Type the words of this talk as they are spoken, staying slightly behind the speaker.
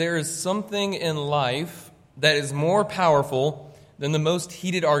There is something in life that is more powerful than the most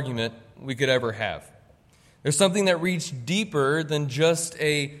heated argument we could ever have. There's something that reached deeper than just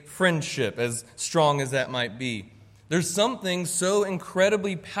a friendship, as strong as that might be. There's something so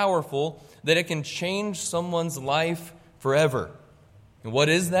incredibly powerful that it can change someone's life forever. And what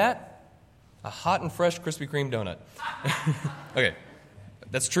is that? A hot and fresh Krispy Kreme donut. Okay,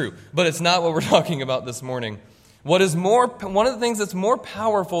 that's true, but it's not what we're talking about this morning. One of the things that's more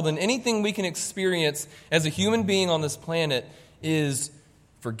powerful than anything we can experience as a human being on this planet is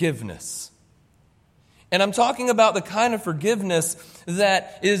forgiveness. And I'm talking about the kind of forgiveness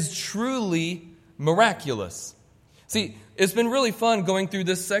that is truly miraculous. See, it's been really fun going through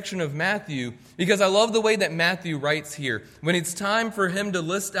this section of Matthew because I love the way that Matthew writes here. When it's time for him to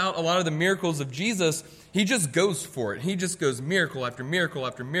list out a lot of the miracles of Jesus, he just goes for it. He just goes miracle after miracle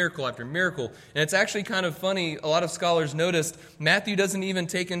after miracle after miracle. And it's actually kind of funny. A lot of scholars noticed Matthew doesn't even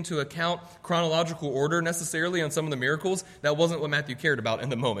take into account chronological order necessarily on some of the miracles. That wasn't what Matthew cared about in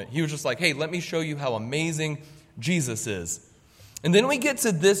the moment. He was just like, hey, let me show you how amazing Jesus is. And then we get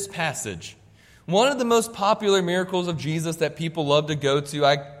to this passage. One of the most popular miracles of Jesus that people love to go to.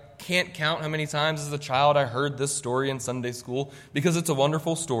 I can't count how many times as a child I heard this story in Sunday school because it's a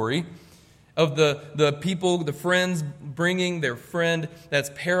wonderful story of the people, the friends bringing their friend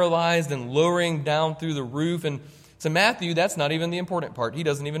that's paralyzed and lowering down through the roof. And to Matthew, that's not even the important part. He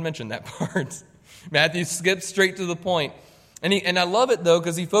doesn't even mention that part. Matthew skips straight to the point. And I love it, though,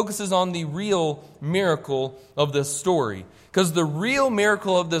 because he focuses on the real miracle of this story. Because the real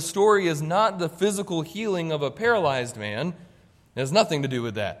miracle of this story is not the physical healing of a paralyzed man. It has nothing to do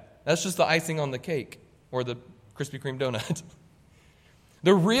with that. That's just the icing on the cake or the Krispy Kreme donut.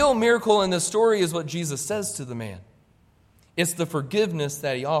 The real miracle in this story is what Jesus says to the man. It's the forgiveness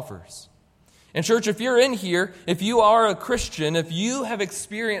that he offers. And church, if you're in here, if you are a Christian, if you have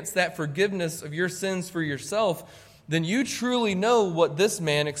experienced that forgiveness of your sins for yourself, then you truly know what this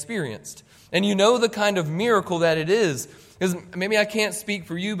man experienced. And you know the kind of miracle that it is. Because maybe I can't speak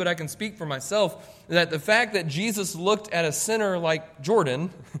for you, but I can speak for myself, that the fact that Jesus looked at a sinner like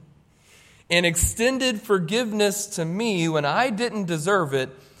Jordan and extended forgiveness to me when I didn't deserve it,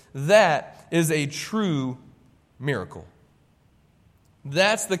 that is a true miracle.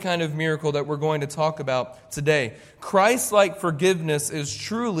 That's the kind of miracle that we're going to talk about today. Christ-like forgiveness is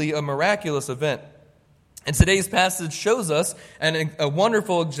truly a miraculous event. And today's passage shows us a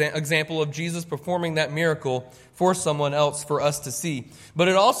wonderful example of Jesus performing that miracle for someone else for us to see. But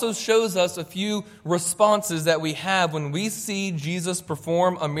it also shows us a few responses that we have when we see Jesus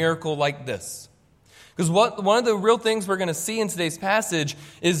perform a miracle like this. Because one of the real things we're going to see in today's passage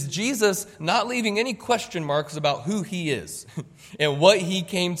is Jesus not leaving any question marks about who he is and what he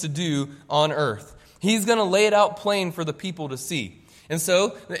came to do on earth. He's going to lay it out plain for the people to see. And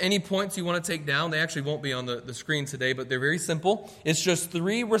so, any points you want to take down, they actually won't be on the screen today, but they're very simple. It's just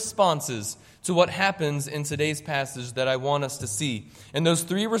 3 responses to what happens in today's passage that I want us to see. And those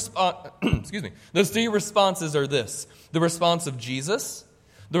 3 those 3 responses are this: the response of Jesus,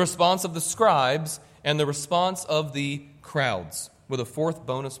 the response of the scribes, and the response of the crowds, with a 4th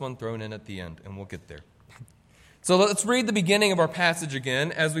bonus one thrown in at the end, and we'll get there. So let's read the beginning of our passage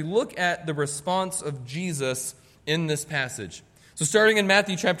again as we look at the response of Jesus in this passage. So starting in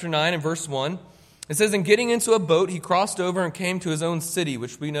Matthew chapter 9 and verse 1, it says, "And getting into a boat, he crossed over and came to his own city,"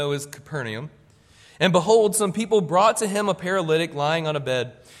 which we know is Capernaum. "And behold, some people brought to him a paralytic lying on a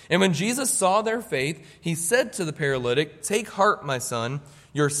bed. And when Jesus saw their faith, he said to the paralytic, 'Take heart, my son,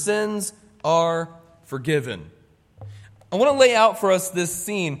 your sins are forgiven.'" I want to lay out for us this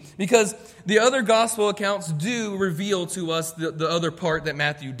scene because the other gospel accounts do reveal to us the other part that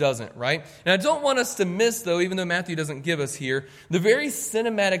Matthew doesn't, right? And I don't want us to miss, though, even though Matthew doesn't give us here, the very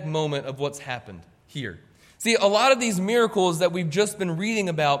cinematic moment of what's happened here. See, a lot of these miracles that we've just been reading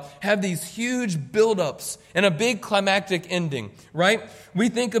about have these huge buildups and a big climactic ending, right? We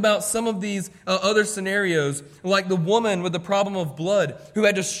think about some of these other scenarios, like the woman with the problem of blood who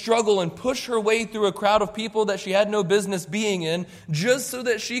had to struggle and push her way through a crowd of people that she had no business being in just so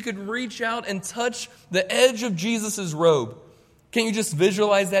that she could reach out and touch the edge of Jesus' robe. Can't you just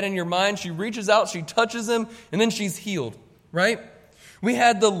visualize that in your mind? She reaches out, she touches him, and then she's healed, right? We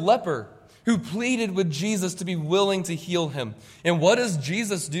had the leper who pleaded with Jesus to be willing to heal him. And what does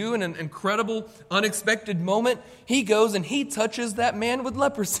Jesus do in an incredible, unexpected moment? He goes and he touches that man with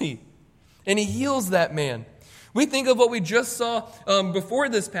leprosy. And he heals that man. We think of what we just saw before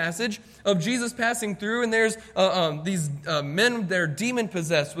this passage of Jesus passing through, and there's these men that are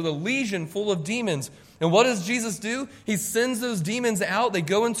demon-possessed with a legion full of demons. And what does Jesus do? He sends those demons out. They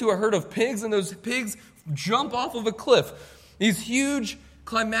go into a herd of pigs, and those pigs jump off of a cliff. These huge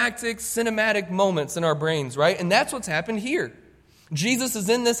climactic, cinematic moments in our brains, right? And that's what's happened here. Jesus is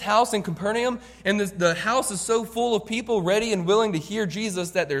in this house in Capernaum, and the house is so full of people ready and willing to hear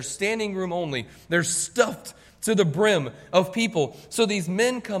Jesus that there's standing room only. They're stuffed to the brim of people. So these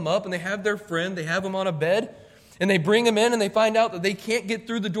men come up, and they have their friend, they have him on a bed, and they bring him in, and they find out that they can't get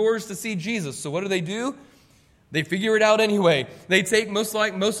through the doors to see Jesus. So what do? They figure it out anyway. They take, most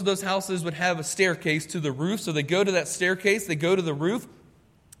of those houses would have a staircase to the roof, so they go to that staircase, they go to the roof,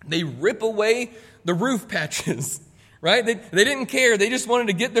 they rip away the roof patches. Right? They didn't care. They just wanted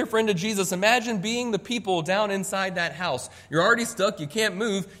to get their friend to Jesus. Imagine being the people down inside that house. You're already stuck. You can't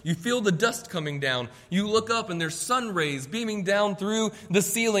move. You feel the dust coming down. You look up and there's sun rays beaming down through the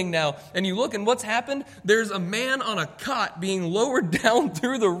ceiling now. And you look and what's happened? There's a man on a cot being lowered down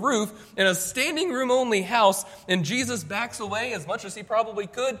through the roof in a standing room only house. And Jesus backs away as much as he probably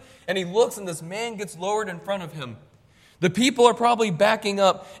could. And he looks and this man gets lowered in front of him. The people are probably backing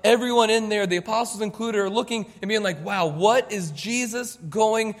up. Everyone in there, the apostles included, are looking and being like, wow, what is Jesus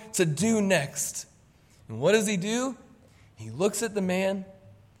going to do next? And what does he do? He looks at the man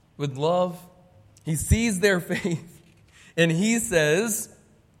with love. He sees their faith. And he says,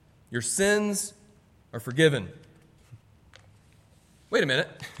 your sins are forgiven. Wait a minute.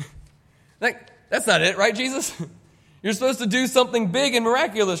 That's not it, right, Jesus? You're supposed to do something big and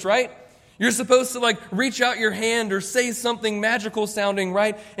miraculous, right? You're supposed to reach out your hand or say something magical sounding,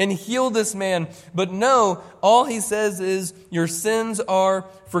 right? And heal this man. But no, all he says is, your sins are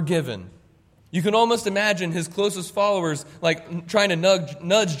forgiven. You can almost imagine his closest followers trying to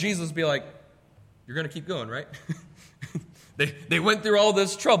nudge Jesus, be like, you're going to keep going, right? They went through all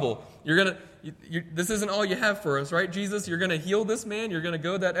this trouble. This isn't all you have for us, right, Jesus? You're going to heal this man. You're going to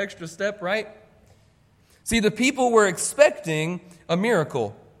go that extra step, right? See, the people were expecting a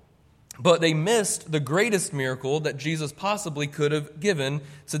miracle. But they missed the greatest miracle that Jesus possibly could have given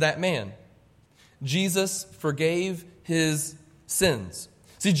to that man. Jesus forgave his sins.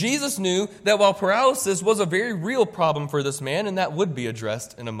 See, Jesus knew that while paralysis was a very real problem for this man, and that would be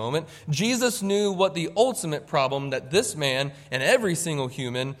addressed in a moment, Jesus knew what the ultimate problem that this man and every single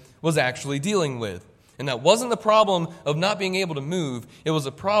human was actually dealing with. And that wasn't the problem of not being able to move. It was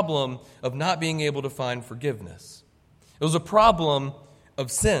a problem of not being able to find forgiveness. It was a problem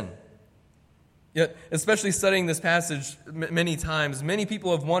of sin. Yet, especially studying this passage many times, many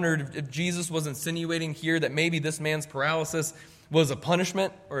people have wondered if Jesus was insinuating here that maybe this man's paralysis was a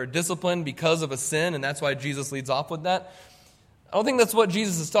punishment or a discipline because of a sin, and that's why Jesus leads off with that. I don't think that's what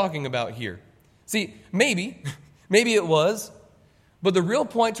Jesus is talking about here. See, maybe it was, but the real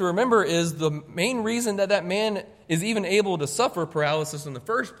point to remember is the main reason that man is even able to suffer paralysis in the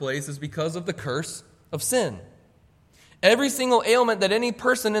first place is because of the curse of sin. Every single ailment that any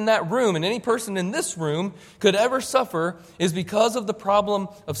person in that room and any person in this room could ever suffer is because of the problem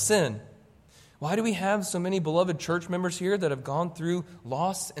of sin. Why do we have so many beloved church members here that have gone through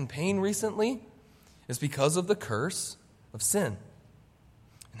loss and pain recently? It's because of the curse of sin.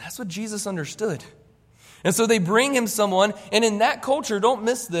 And that's what Jesus understood. And so they bring him someone, and in that culture, don't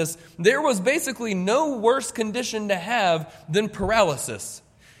miss this, there was basically no worse condition to have than paralysis.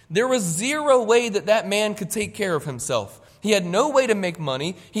 There was zero way that man could take care of himself. He had no way to make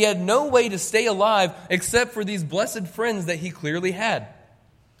money. He had no way to stay alive except for these blessed friends that he clearly had.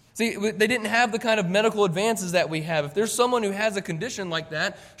 See, they didn't have the kind of medical advances that we have. If there's someone who has a condition like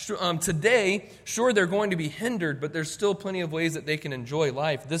that, today, sure, they're going to be hindered, but there's still plenty of ways that they can enjoy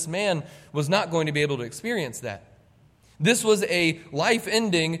life. This man was not going to be able to experience that. This was a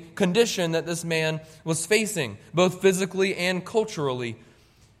life-ending condition that this man was facing, both physically and culturally.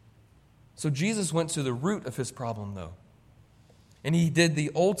 So Jesus went to the root of his problem, though. And he did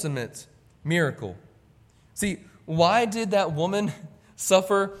the ultimate miracle. See, why did that woman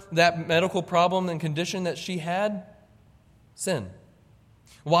suffer that medical problem and condition that she had? Sin.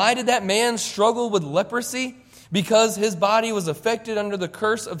 Why did that man struggle with leprosy? Because his body was affected under the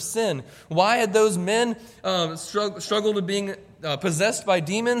curse of sin. Why had those men struggled with being possessed by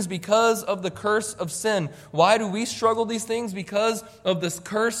demons? Because of the curse of sin. Why do we struggle these things? Because of this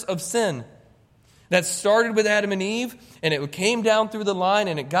curse of sin that started with Adam and Eve, and it came down through the line,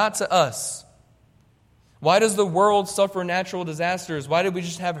 and it got to us. Why does the world suffer natural disasters? Why did we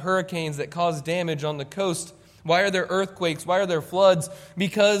just have hurricanes that cause damage on the coast? Why are there earthquakes? Why are there floods?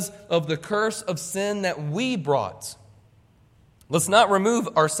 Because of the curse of sin that we brought. Let's not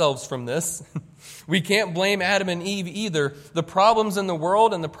remove ourselves from this. We can't blame Adam and Eve either. The problems in the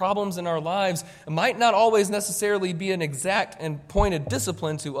world and the problems in our lives might not always necessarily be an exact and pointed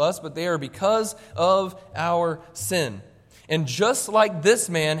discipline to us, but they are because of our sin. And just like this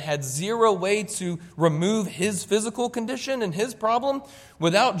man had zero way to remove his physical condition and his problem,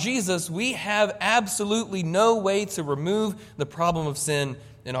 without Jesus, we have absolutely no way to remove the problem of sin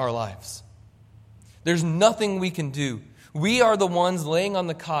in our lives. There's nothing we can do. We are the ones laying on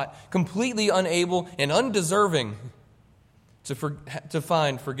the cot, completely unable and undeserving to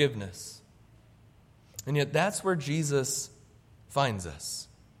find forgiveness. And yet that's where Jesus finds us.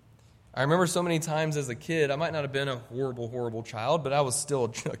 I remember so many times as a kid, I might not have been a horrible, horrible child, but I was still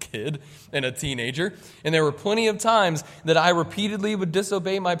a kid and a teenager. And there were plenty of times that I repeatedly would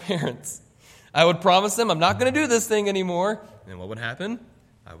disobey my parents. I would promise them, I'm not going to do this thing anymore. And what would happen?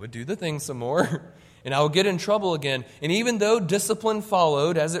 I would do the thing some more. And I would get in trouble again. And even though discipline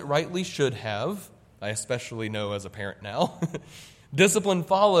followed, as it rightly should have, I especially know as a parent now, discipline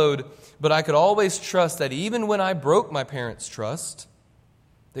followed, but I could always trust that even when I broke my parents' trust,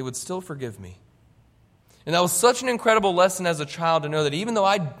 they would still forgive me. And that was such an incredible lesson as a child to know that even though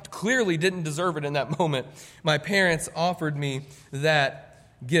I clearly didn't deserve it in that moment, my parents offered me that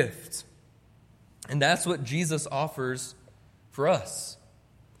gift. And that's what Jesus offers for us.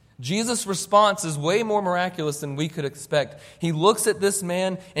 Jesus' response is way more miraculous than we could expect. He looks at this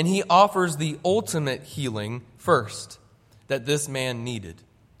man and he offers the ultimate healing first that this man needed.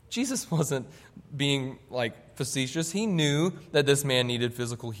 Jesus wasn't being facetious. He knew that this man needed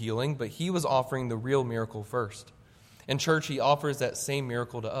physical healing, but he was offering the real miracle first. In church, he offers that same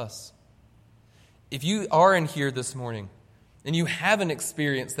miracle to us. If you are in here this morning and you haven't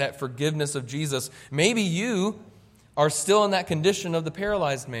experienced that forgiveness of Jesus, maybe you are still in that condition of the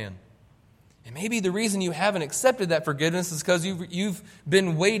paralyzed man. And maybe the reason you haven't accepted that forgiveness is because you've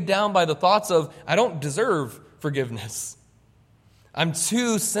been weighed down by the thoughts of, I don't deserve forgiveness. I'm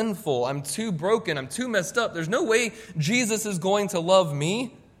too sinful. I'm too broken. I'm too messed up. There's no way Jesus is going to love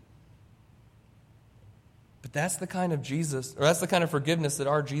me. But that's the kind of Jesus, or that's the kind of forgiveness that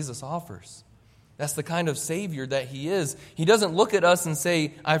our Jesus offers. That's the kind of Savior that He is. He doesn't look at us and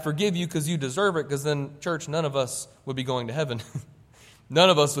say, I forgive you because you deserve it, because then, church, none of us would be going to heaven. None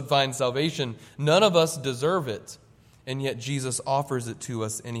of us would find salvation. None of us deserve it. And yet Jesus offers it to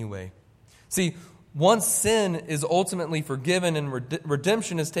us anyway. See, once sin is ultimately forgiven and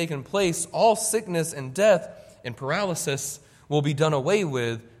redemption has taken place, all sickness and death and paralysis will be done away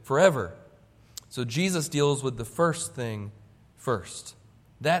with forever. So Jesus deals with the first thing first.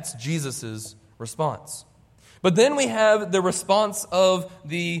 That's Jesus' response. But then we have the response of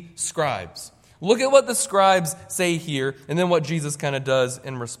the scribes. Look at what the scribes say here, and then what Jesus kind of does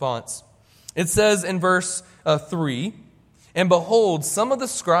in response. It says in verse 3, and behold, some of the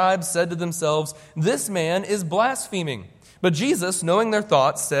scribes said to themselves, this man is blaspheming. But Jesus, knowing their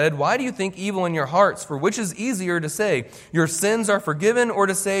thoughts, said, why do you think evil in your hearts? For which is easier to say, your sins are forgiven, or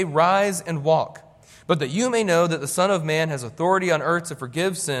to say, rise and walk? But that you may know that the Son of Man has authority on earth to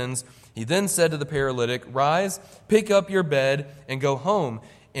forgive sins, he then said to the paralytic, rise, pick up your bed, and go home.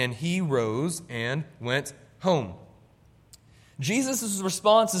 And he rose and went home. Jesus'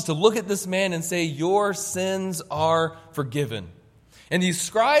 response is to look at this man and say, your sins are forgiven. And these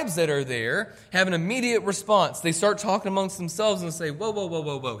scribes that are there have an immediate response. They start talking amongst themselves and say,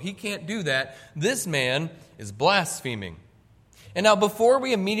 whoa. He can't do that. This man is blaspheming. And now before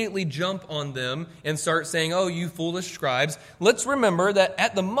we immediately jump on them and start saying, oh, you foolish scribes, let's remember that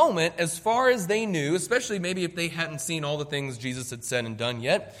at the moment, as far as they knew, especially maybe if they hadn't seen all the things Jesus had said and done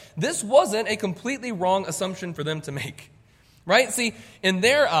yet, this wasn't a completely wrong assumption for them to make. Right? See, in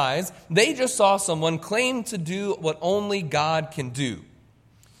their eyes, they just saw someone claim to do what only God can do.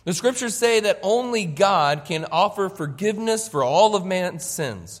 The scriptures say that only God can offer forgiveness for all of man's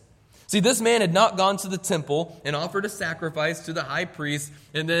sins. See, this man had not gone to the temple and offered a sacrifice to the high priest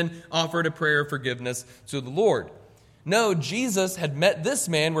and then offered a prayer of forgiveness to the Lord. No, Jesus had met this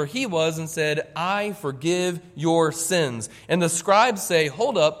man where he was and said, I forgive your sins. And the scribes say,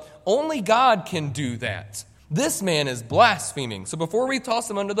 hold up, only God can do that. This man is blaspheming. So before we toss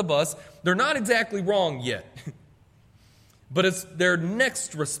him under the bus, they're not exactly wrong yet. But it's their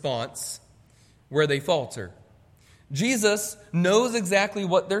next response where they falter. Jesus knows exactly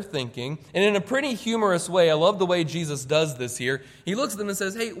what they're thinking, and in a pretty humorous way, I love the way Jesus does this here. He looks at them and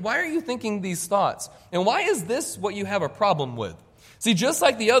says, hey, why are you thinking these thoughts? And why is this what you have a problem with? See, just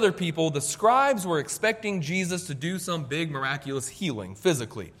like the other people, the scribes were expecting Jesus to do some big miraculous healing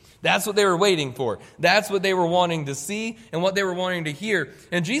physically. That's what they were waiting for. That's what they were wanting to see and what they were wanting to hear.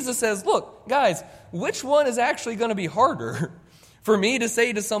 And Jesus says, look, guys, which one is actually going to be harder? For me to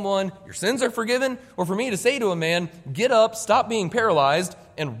say to someone, your sins are forgiven, or for me to say to a man, get up, stop being paralyzed,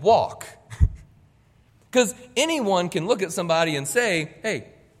 and walk. Because anyone can look at somebody and say, hey,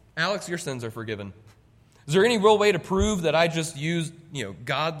 Alex, your sins are forgiven. Is there any real way to prove that I just used,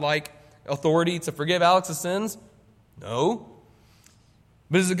 God-like authority to forgive Alex's sins? No.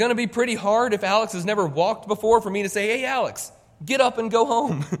 But is it going to be pretty hard if Alex has never walked before for me to say, hey, Alex, get up and go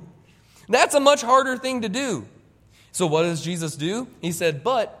home? That's a much harder thing to do. So what does Jesus do? He said,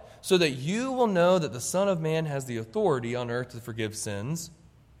 but so that you will know that the Son of Man has the authority on earth to forgive sins,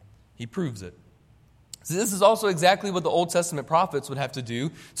 he proves it. So this is also exactly what the Old Testament prophets would have to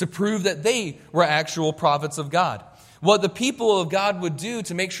do to prove that they were actual prophets of God. What the people of God would do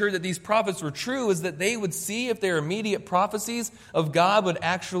to make sure that these prophets were true is that they would see if their immediate prophecies of God would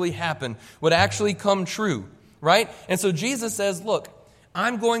actually happen, would actually come true, right? And so Jesus says, look,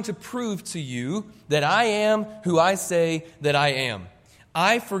 I'm going to prove to you that I am who I say that I am.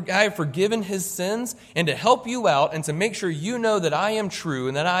 I have forgiven his sins, and to help you out and to make sure you know that I am true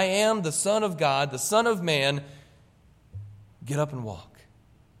and that I am the Son of God, the Son of Man, get up and walk.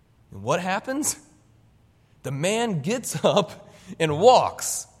 And what happens? The man gets up and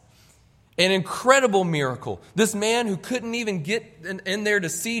walks. An incredible miracle. This man who couldn't even get in there to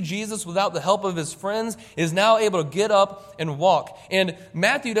see Jesus without the help of his friends is now able to get up and walk. And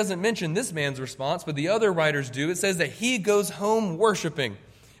Matthew doesn't mention this man's response, but the other writers do. It says that he goes home worshiping.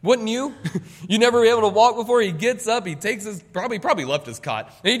 Wouldn't you? You never were able to walk before. He gets up, he takes his, probably left his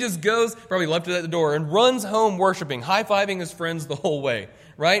cot. And he just goes, probably left it at the door, and runs home worshiping, high-fiving his friends the whole way,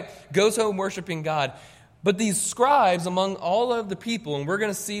 right? Goes home worshiping God. But these scribes among all of the people, and we're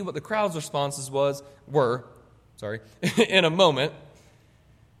going to see what the crowd's responses were in a moment.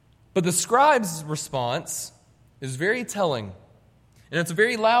 But the scribes' response is very telling. And it's a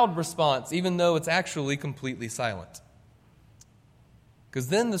very loud response, even though it's actually completely silent. Because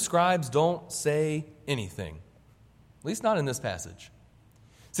then the scribes don't say anything. At least not in this passage.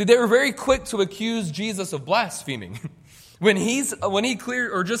 See, they were very quick to accuse Jesus of blaspheming. When he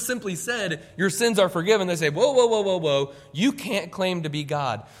cleared or just simply said, your sins are forgiven, they say, whoa, you can't claim to be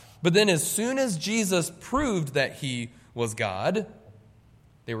God. But then as soon as Jesus proved that he was God,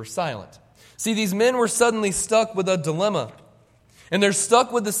 they were silent. See, these men were suddenly stuck with a dilemma. And they're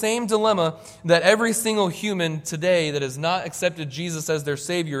stuck with the same dilemma that every single human today that has not accepted Jesus as their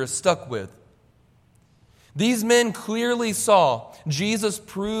Savior is stuck with. These men clearly saw Jesus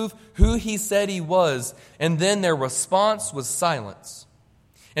prove who he said he was, and then their response was silence.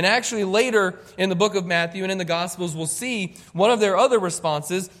 And actually later in the book of Matthew and in the Gospels, we'll see one of their other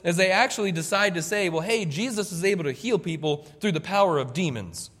responses is they actually decide to say, well, hey, Jesus is able to heal people through the power of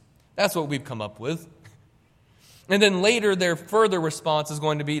demons. That's what we've come up with. And then later their further response is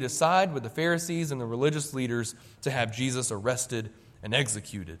going to be to side with the Pharisees and the religious leaders to have Jesus arrested and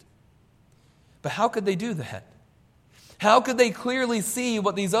executed. But how could they do that? How could they clearly see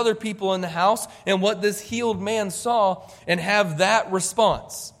what these other people in the house and what this healed man saw and have that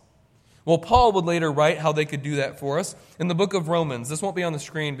response? Well, Paul would later write how they could do that for us in the book of Romans. This won't be on the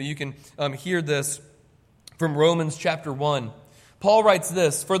screen, but you can hear this from Romans chapter 1. Paul writes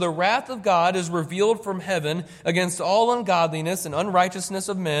this, "For the wrath of God is revealed from heaven against all ungodliness and unrighteousness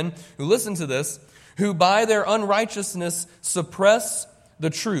of men," who, listen to this, "who by their unrighteousness suppress the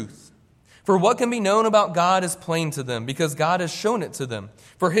truth. For what can be known about God is plain to them, because God has shown it to them.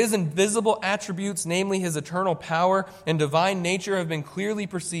 For his invisible attributes, namely his eternal power and divine nature, have been clearly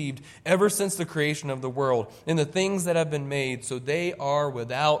perceived ever since the creation of the world in the things that have been made, so they are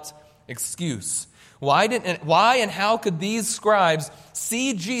without excuse." Why and how could these scribes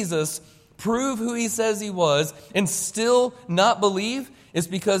see Jesus prove who he says he was and still not believe? It's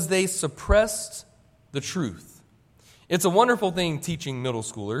because they suppressed the truth. It's a wonderful thing teaching middle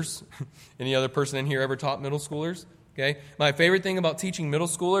schoolers. Any other person in here ever taught middle schoolers? Okay. My favorite thing about teaching middle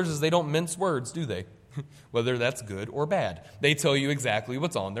schoolers is they don't mince words, do they? Whether that's good or bad. They tell you exactly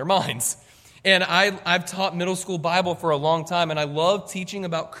what's on their minds. And I've taught middle school Bible for a long time, and I love teaching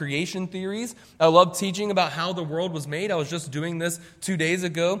about creation theories. I love teaching about how the world was made. I was just doing this 2 days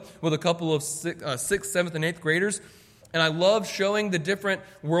ago with a couple of 6th, 7th, and 8th graders. And I love showing the different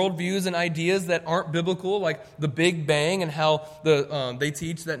worldviews and ideas that aren't biblical, like the Big Bang and how they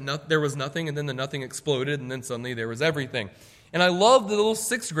teach that there was nothing and then the nothing exploded and then suddenly there was everything. And I love the little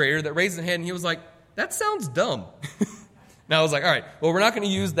 6th grader that raised his hand and he was like, "That sounds dumb." And I was like, all right, well, we're not going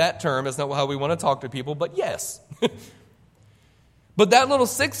to use that term. That's not how we want to talk to people, but yes. But that little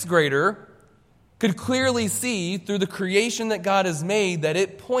 6th grader could clearly see through the creation that God has made that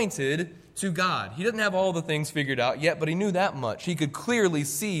it pointed to God. He didn't have all the things figured out yet, but he knew that much. He could clearly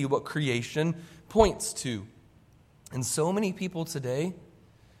see what creation points to. And so many people today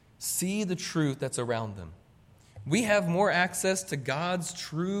see the truth that's around them. We have more access to God's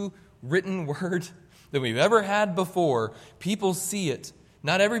true written word than we've ever had before. People see it.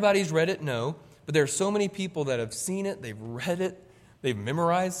 Not everybody's read it, no, But there are so many people that have seen it, they've read it, they've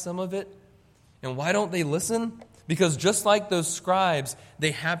memorized some of it. And why don't they listen? Because just like those scribes,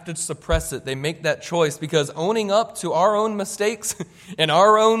 they have to suppress it. They make that choice because owning up to our own mistakes and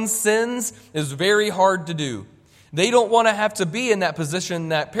our own sins is very hard to do. They don't want to have to be in that position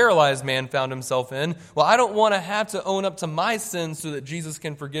that paralyzed man found himself in. Well, I don't want to have to own up to my sins so that Jesus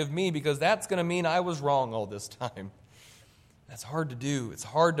can forgive me, because that's going to mean I was wrong all this time. That's hard to do. It's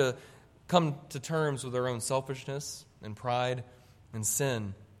hard to come to terms with our own selfishness and pride and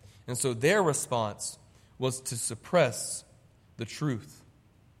sin. And so their response was to suppress the truth.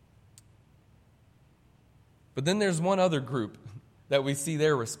 But then there's one other group that we see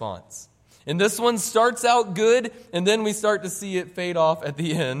their response. And this one starts out good, and then we start to see it fade off at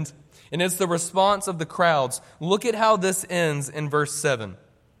the end. And it's the response of the crowds. Look at how this ends in verse 7.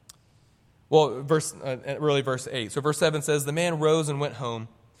 Well, verse 8. So verse 7 says, "The man rose and went home.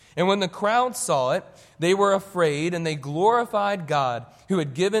 And when the crowd saw it, they were afraid, and they glorified God, who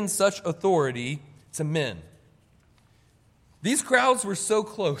had given such authority to men." These crowds were so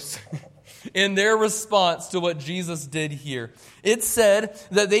close in their response to what Jesus did here. It said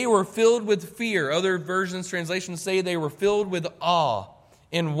that they were filled with fear. Other versions, translations say they were filled with awe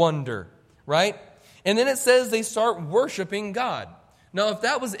and wonder, right? And then it says they start worshiping God. Now, if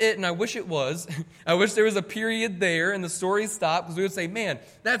that was it, and I wish it was, I wish there was a period there and the story stopped, because we would say, man,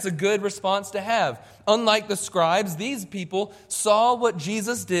 that's a good response to have. Unlike the scribes, these people saw what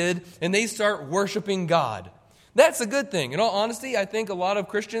Jesus did and they start worshiping God. That's a good thing. In all honesty, I think a lot of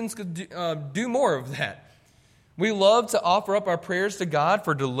Christians could do more of that. We love to offer up our prayers to God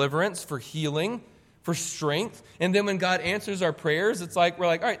for deliverance, for healing, for strength. And then when God answers our prayers, it's like, we're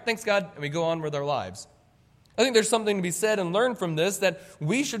like, all right, thanks God, and we go on with our lives. I think there's something to be said and learned from this, that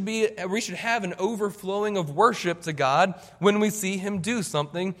we should have an overflowing of worship to God when we see Him do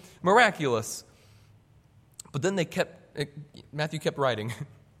something miraculous. But then Matthew kept writing,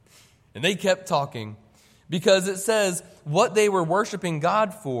 and they kept talking, because it says what they were worshiping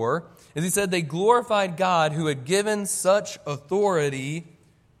God for is, he said, they glorified God who had given such authority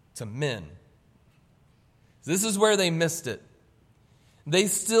to men. This is where they missed it. They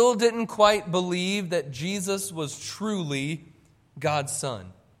still didn't quite believe that Jesus was truly God's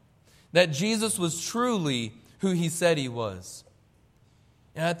Son, that Jesus was truly who He said He was.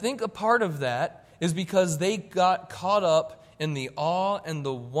 And I think a part of that is because they got caught up in the awe and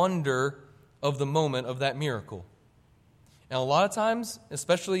the wonder of the moment of that miracle. Now, a lot of times,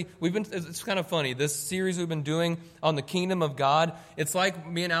 especially, it's kind of funny, this series we've been doing on the kingdom of God, it's like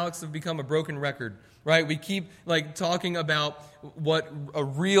me and Alex have become a broken record, right? We keep talking about what a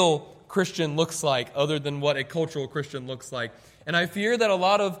real Christian looks like other than what a cultural Christian looks like. And I fear that a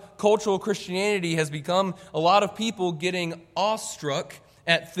lot of cultural Christianity has become a lot of people getting awestruck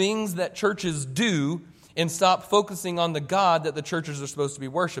at things that churches do and stop focusing on the God that the churches are supposed to be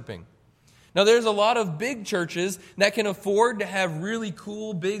worshiping. Now, there's a lot of big churches that can afford to have really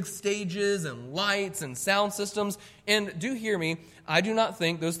cool big stages and lights and sound systems. And do hear me, I do not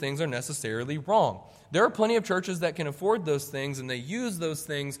think those things are necessarily wrong. There are plenty of churches that can afford those things, and they use those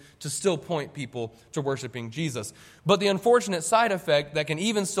things to still point people to worshiping Jesus. But the unfortunate side effect that can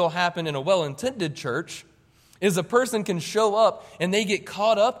even still happen in a well-intended church is a person can show up and they get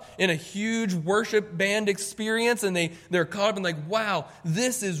caught up in a huge worship band experience, and they're caught up in like, wow,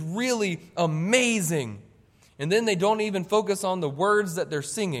 this is really amazing. And then they don't even focus on the words that they're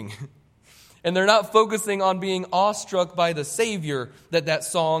singing. And they're not focusing on being awestruck by the Savior that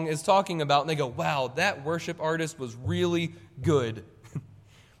song is talking about. And they go, wow, that worship artist was really good.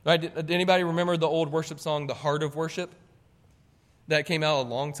 Right? Did anybody remember the old worship song, The Heart of Worship? That came out a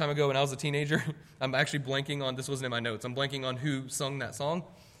long time ago when I was a teenager. I'm actually blanking on, this wasn't in my notes, I'm blanking on who sung that song.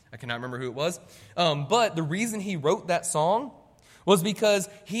 I cannot remember who it was. But the reason he wrote that song was because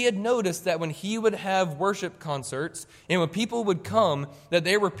he had noticed that when he would have worship concerts and when people would come, that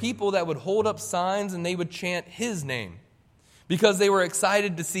there were people that would hold up signs and they would chant his name because they were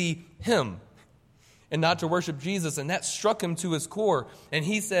excited to see him and not to worship Jesus. And that struck him to his core. And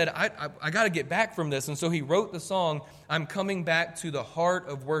he said, I got to get back from this. And so he wrote the song, I'm coming back to the heart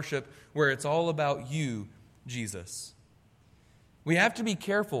of worship where it's all about you, Jesus. We have to be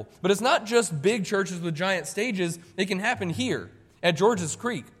careful. But it's not just big churches with giant stages. It can happen here at George's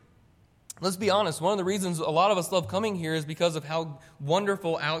Creek. Let's be honest. One of the reasons a lot of us love coming here is because of how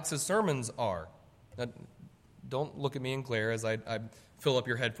wonderful Alex's sermons are. Now, don't look at me and glare as I fill up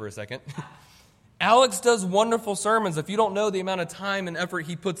your head for a second. Alex does wonderful sermons. If you don't know the amount of time and effort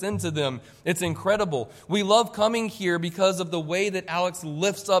he puts into them, it's incredible. We love coming here because of the way that Alex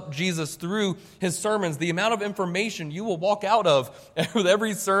lifts up Jesus through his sermons. The amount of information you will walk out of with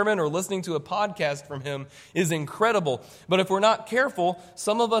every sermon or listening to a podcast from him is incredible. But if we're not careful,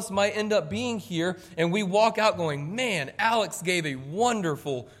 some of us might end up being here and we walk out going, man, Alex gave a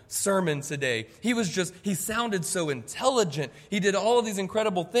wonderful sermon today. He sounded so intelligent. He did all of these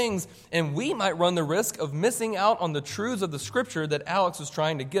incredible things, and we might run the risk of missing out on the truths of the Scripture that Alex was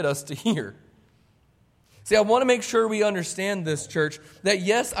trying to get us to hear. See, I want to make sure we understand this, church, that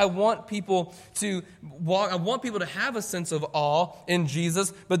yes, I want people to have a sense of awe in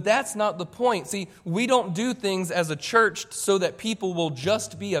Jesus, but that's not the point. See, we don't do things as a church so that people will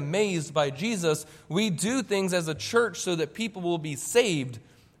just be amazed by Jesus. We do things as a church so that people will be saved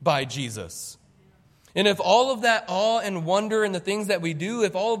by Jesus. And if all of that awe and wonder and the things that we do,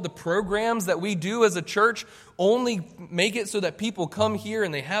 if all of the programs that we do as a church only make it so that people come here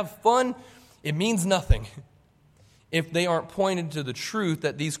and they have fun, it means nothing if they aren't pointed to the truth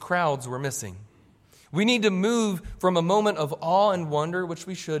that these crowds were missing. We need to move from a moment of awe and wonder, which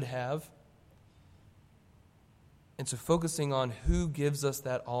we should have, into focusing on who gives us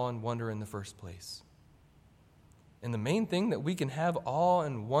that awe and wonder in the first place. And the main thing that we can have awe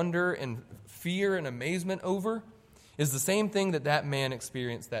and wonder and fear and amazement over is the same thing that man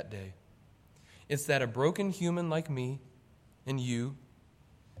experienced that day. It's that a broken human like me and you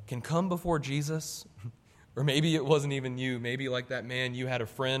can come before Jesus, or maybe it wasn't even you. Maybe like that man, you had a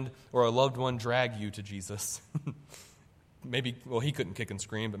friend or a loved one drag you to Jesus. He couldn't kick and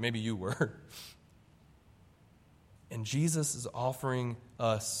scream, but maybe you were. And Jesus is offering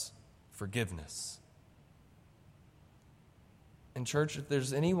us forgiveness. And church, if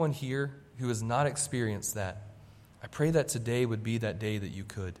there's anyone here who has not experienced that, I pray that today would be that day that you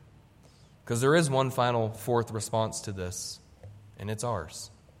could. Because there is one final fourth response to this, and it's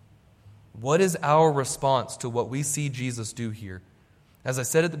ours. What is our response to what we see Jesus do here? As I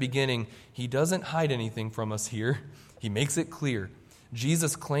said at the beginning, he doesn't hide anything from us here. He makes it clear.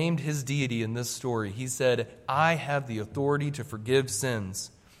 Jesus claimed his deity in this story. He said, I have the authority to forgive sins.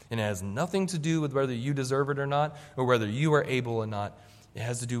 And it has nothing to do with whether you deserve it or not, or whether you are able or not. It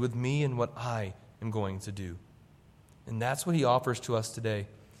has to do with me and what I am going to do. And that's what he offers to us today.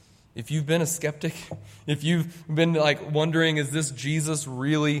 If you've been a skeptic, if you've been wondering, is this Jesus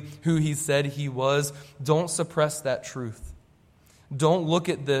really who he said he was? Don't suppress that truth. Don't look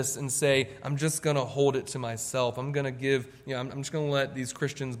at this and say, I'm just going to hold it to myself. I'm going to I'm just going to let these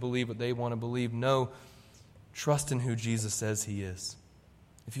Christians believe what they want to believe. No, trust in who Jesus says he is.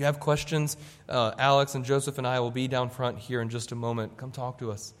 If you have questions, Alex and Joseph and I will be down front here in just a moment. Come talk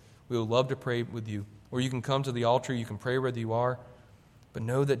to us. We would love to pray with you. Or you can come to the altar. You can pray wherever you are. But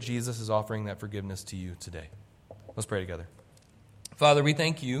know that Jesus is offering that forgiveness to you today. Let's pray together. Father, we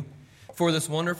thank you for this wonderful